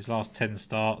 finishes in his last 10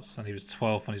 starts, and he was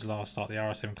 12th on his last start, the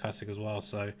RSM Classic as well.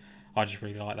 So I just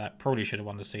really like that. Probably should have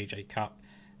won the CJ Cup,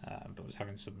 but was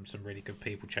having some really good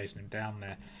people chasing him down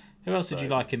there. Who else did you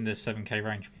Right. like in the 7K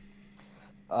range?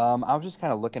 I was just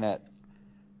kind of looking at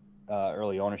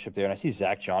early ownership there, and I see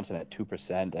Zach Johnson at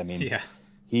 2%. I mean, Yeah,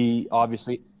 he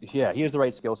obviously, yeah, he has the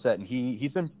right skill set, and he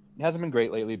hasn't been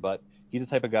great lately, but he's the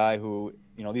type of guy who,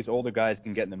 these older guys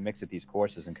can get in the mix at these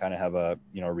courses and kind of have a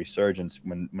resurgence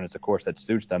when it's a course that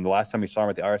suits them. The last time we saw him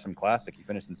at the RSM Classic, he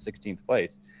finished in 16th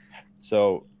place.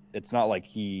 So it's not like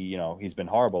he's been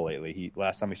horrible lately.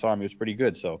 Last time we saw him, he was pretty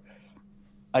good. So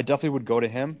I definitely would go to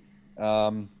him.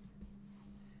 Um,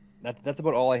 that's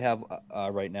about all I have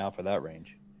right now for that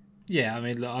range. yeah. I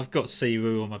mean, look, I've got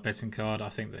Siwoo on my betting card. I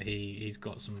think that he's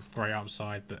got some great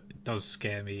upside, but it does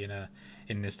scare me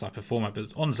in this type of format.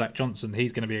 But on Zach Johnson,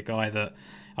 he's going to be a guy that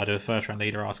I do a first round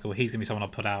leader article. He's going to be someone I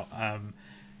put out.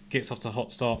 Gets off to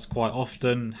hot starts quite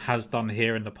often. Has done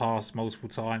here in the past multiple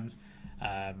times.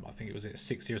 I think it was at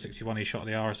 60 or 61 he shot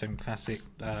the RSM Classic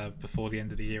before the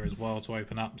end of the year as well to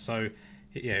open up. So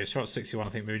yeah, he shot at 61. I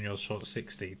think Munoz shot at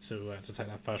 60 to take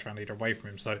that first round leader away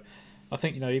from him. So I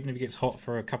think even if he gets hot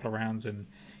for a couple of rounds and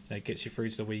gets you through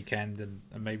to the weekend and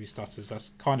maybe stutters, that's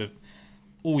kind of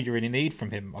all you really need from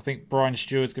him. I think Brian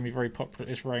Stewart's going to be very popular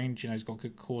at this range. He's got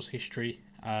good course history.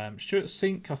 Stuart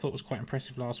Sink I thought was quite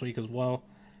impressive last week as well.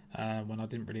 When I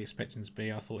didn't really expect him to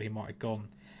be, I thought he might have gone.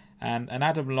 And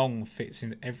Adam Long fits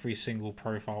in every single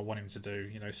profile I want him to do.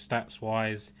 Stats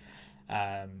wise,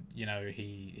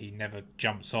 he never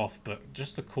jumps off, but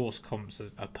just the course comps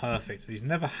are perfect. He's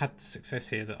never had the success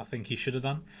here that I think he should have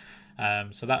done.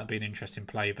 So that would be an interesting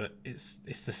play. But it's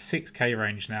the 6K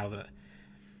range now that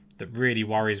really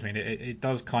worries me. And it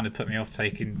does kind of put me off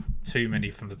taking too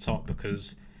many from the top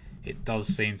because it does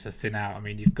seem to thin out. I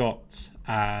mean, you've got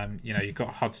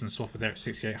Hudson Swafford there at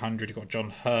 6,800. You've got John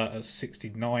Hurt at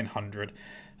 6,900.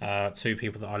 Two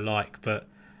people that I like, but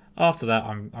after that,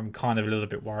 I'm kind of a little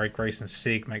bit worried. Grayson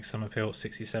Sigg makes some appeal at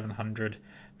 6,700.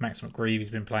 Max McGreevy's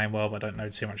been playing well, but I don't know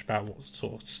too much about what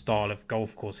sort of style of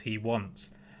golf course he wants.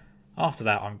 After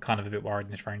that, I'm kind of a bit worried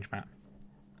in this range, Matt.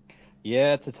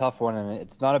 Yeah, it's a tough one, and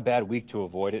it's not a bad week to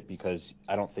avoid it because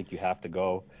I don't think you have to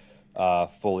go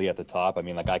fully at the top. I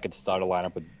mean, like I could start a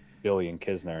lineup with Billy and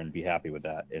Kisner and be happy with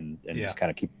that, and Yeah. just kind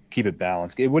of keep it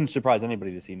balanced. It wouldn't surprise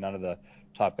anybody to see none of the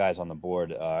top guys on the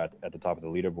board at the top of the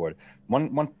leaderboard.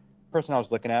 One person I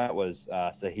was looking at was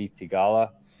Sahith Tigala.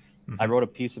 I Hmm. wrote a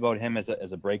piece about him as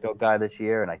a breakout guy this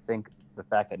year, and I think the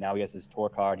fact that now he has his tour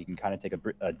card, he can kind of take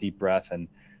a deep breath and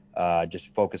just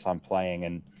focus on playing.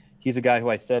 And he's a guy who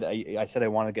I said I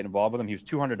wanted to get involved with him. He was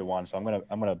 200 to 1, so I'm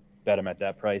gonna bet him at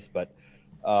that price. But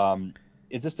um,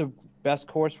 is this the best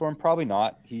course for him? Probably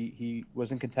not. He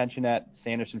was in contention at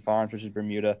Sanderson Farms, which is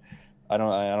Bermuda. I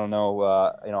don't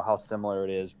know how similar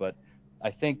it is, but I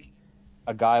think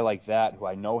a guy like that who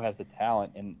I know has the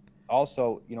talent, and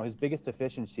also his biggest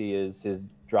deficiency is his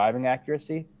driving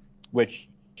accuracy, which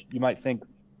you might think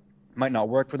might not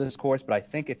work for this course, but I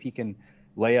think if he can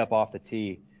lay up off the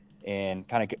tee and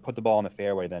kind of put the ball in the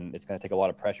fairway, then it's going to take a lot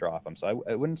of pressure off him. So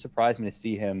it wouldn't surprise me to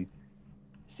see him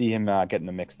get in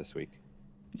the mix this week.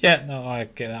 Yeah, no, I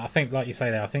get that. I think, like you say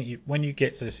there, I think when you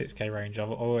get to the 6K range, I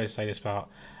always say this about,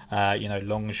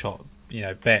 long shot,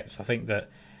 bets. I think that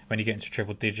when you get into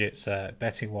triple digits,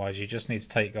 betting wise, you just need to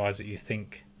take guys that you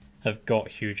think have got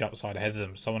huge upside ahead of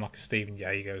them. Someone like a Stephen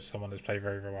Yeager, someone who's played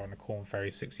very, very well in the Corn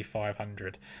Ferry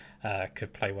 6,500,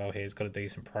 could play well here. He's got a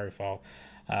decent profile.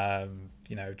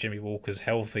 Jimmy Walker's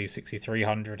healthy,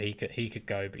 6,300. He could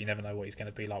go, but you never know what he's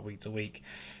going to be like week to week.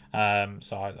 So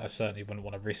I certainly wouldn't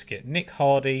want to risk it. Nick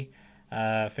Hardy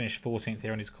finished 14th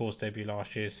here on his course debut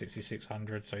last year,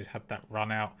 6,600. So he's had that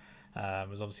run out.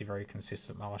 Was obviously very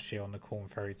consistent last year on the Corn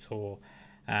Ferry Tour.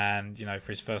 And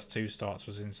for his first 2 starts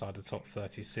was inside the top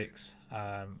 36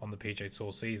 on the PGA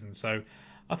Tour season. So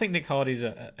I think Nick Hardy's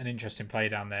an interesting play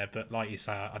down there, but like you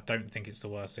say, I don't think it's the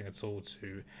worst thing at all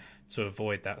to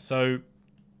avoid that. So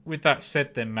with that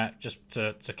said, then Matt, just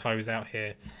to close out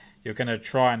here, you're going to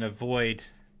try and avoid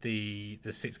the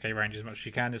 6K range as much as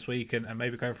you can this week, and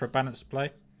maybe go for a balanced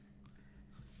play.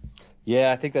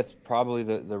 Yeah, I think that's probably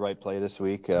the right play this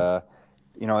week.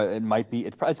 It might be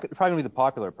it's probably going to be the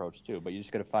popular approach too, but you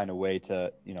just got to find a way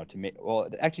to to make. Well,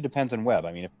 it actually depends on Webb.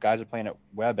 I mean, if guys are playing at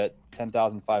Webb at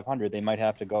 10,500, they might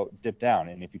have to go dip down,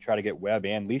 and if you try to get Webb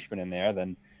and Leishman in there,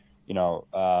 then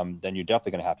then you're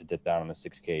definitely going to have to dip down on the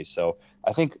 6Ks. So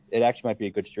I think it actually might be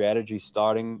a good strategy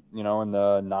starting in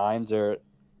the 9s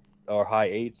or high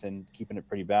 8s and keeping it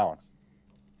pretty balanced.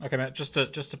 Okay, Matt, just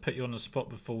to put you on the spot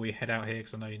before we head out here,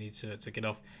 because I know you need to get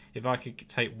off. If I could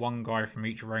take one guy from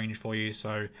each range for you,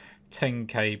 so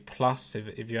 10K plus,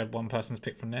 if you had one person to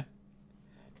pick from there.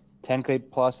 10K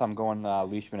plus, I'm going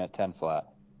Leishman at 10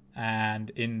 flat.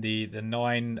 And in the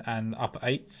 9 and upper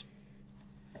 8s?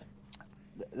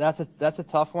 That's a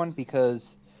tough one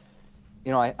because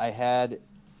I had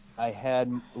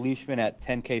Leishman at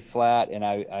 10K flat, and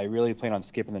I really plan on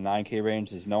skipping the 9K range.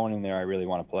 There's no one in there I really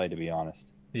want to play, to be honest.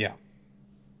 Yeah.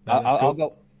 No, that's I'll cool.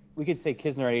 go. We could say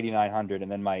Kisner at 8,900, and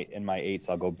then in my 8s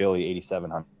I'll go Billy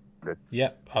 8,700.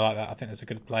 Yep, I like that. I think that's a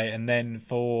good play. And then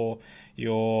for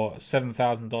your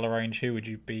 $7,000 range, who would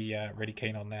you be really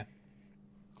keen on there?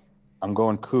 I'm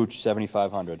going Cooch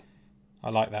 7,500. I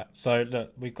like that. So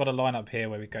look, we've got a lineup here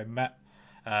where we go Matt,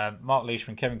 Mark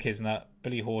Leishman, Kevin Kisner,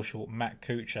 Billy Horschel, Matt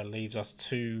Kuchar leaves us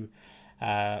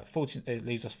 14. It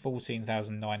leaves us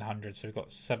 14,900. So we've got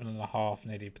 7.5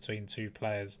 nearly between 2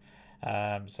 players.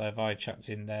 So if I chucked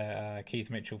in there Keith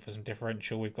Mitchell for some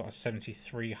differential, we've got a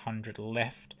 7,300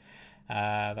 left.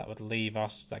 That could leave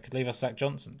us Zach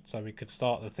Johnson. So we could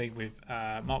start the thing with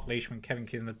Mark Leishman, Kevin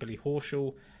Kisner, Billy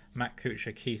Horschel, Matt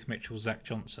Kuchar, Keith Mitchell, Zach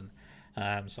Johnson.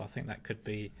 So I think that could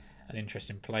be an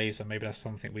interesting play. So maybe that's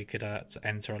something we could to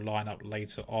enter a lineup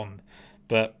later on.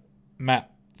 But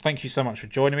Matt, thank you so much for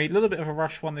joining me. A little bit of a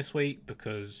rush one this week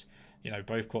because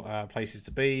both got places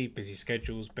to be, busy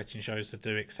schedules, betting shows to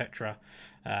do, etc.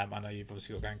 I know you've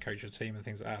obviously got to go and coach your team and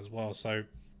things like that as well. So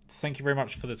thank you very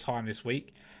much for the time this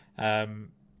week.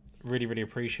 Really, really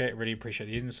appreciate it. Really appreciate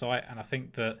the insight, and I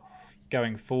think that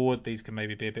going forward, these can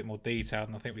maybe be a bit more detailed,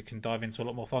 and I think we can dive into a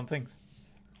lot more fun things.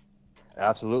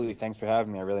 Absolutely. Thanks for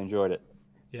having me. I really enjoyed it.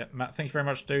 Yeah, Matt, thank you very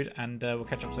much, dude, and we'll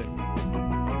catch up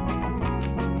soon.